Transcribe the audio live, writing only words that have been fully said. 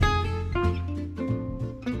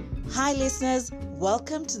Hi, listeners.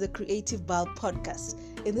 Welcome to the Creative Bulb podcast.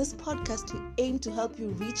 In this podcast, we aim to help you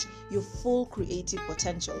reach your full creative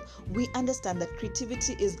potential. We understand that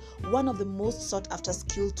creativity is one of the most sought after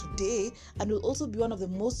skills today and will also be one of the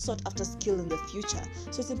most sought after skills in the future.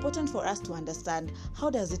 So it's important for us to understand,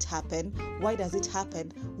 how does it happen? Why does it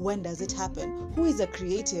happen? When does it happen? Who is a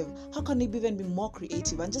creative? How can we even be more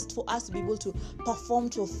creative? And just for us to be able to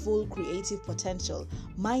perform to a full creative potential.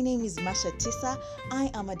 My name is Masha Tisa.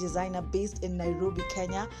 I am a designer based in Nairobi,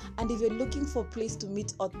 Kenya. And if you're looking for a place to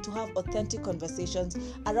meet or to have authentic conversations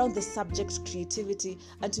around the subject creativity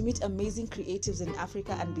and to meet amazing creatives in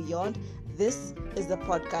Africa and beyond, this is the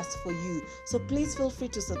podcast for you. So please feel free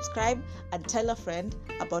to subscribe and tell a friend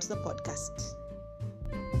about the podcast.